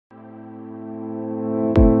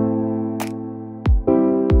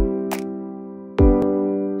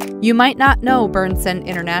You might not know Berntsen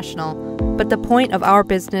International, but the point of our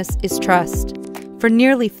business is trust. For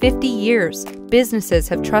nearly 50 years, businesses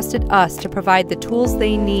have trusted us to provide the tools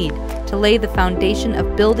they need to lay the foundation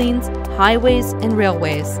of buildings, highways, and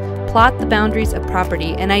railways, plot the boundaries of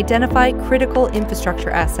property, and identify critical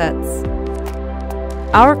infrastructure assets.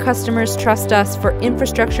 Our customers trust us for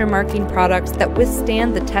infrastructure marking products that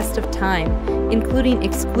withstand the test of time, including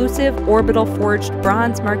exclusive orbital forged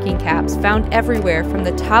bronze marking caps found everywhere from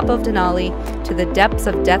the top of Denali to the depths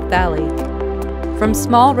of Death Valley. From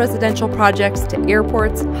small residential projects to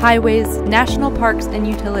airports, highways, national parks, and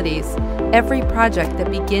utilities, every project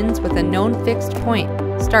that begins with a known fixed point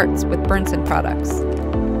starts with Berntsen products.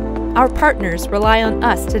 Our partners rely on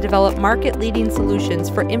us to develop market-leading solutions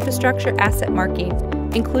for infrastructure asset marking,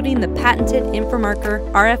 including the patented InfraMarker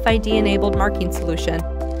RFID-enabled marking solution.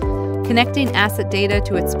 Connecting asset data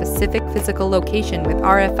to its specific physical location with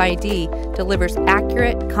RFID delivers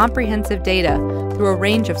accurate, comprehensive data through a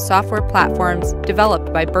range of software platforms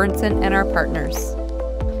developed by Berntsen and our partners.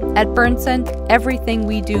 At Berntsen, everything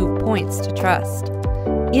we do points to trust.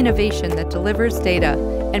 Innovation that delivers data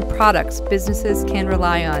and products businesses can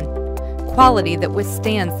rely on. Quality that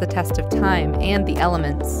withstands the test of time and the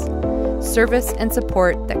elements. Service and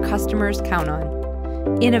support that customers count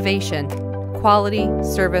on. Innovation, quality,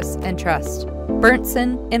 service, and trust.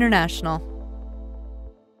 Berntsen International.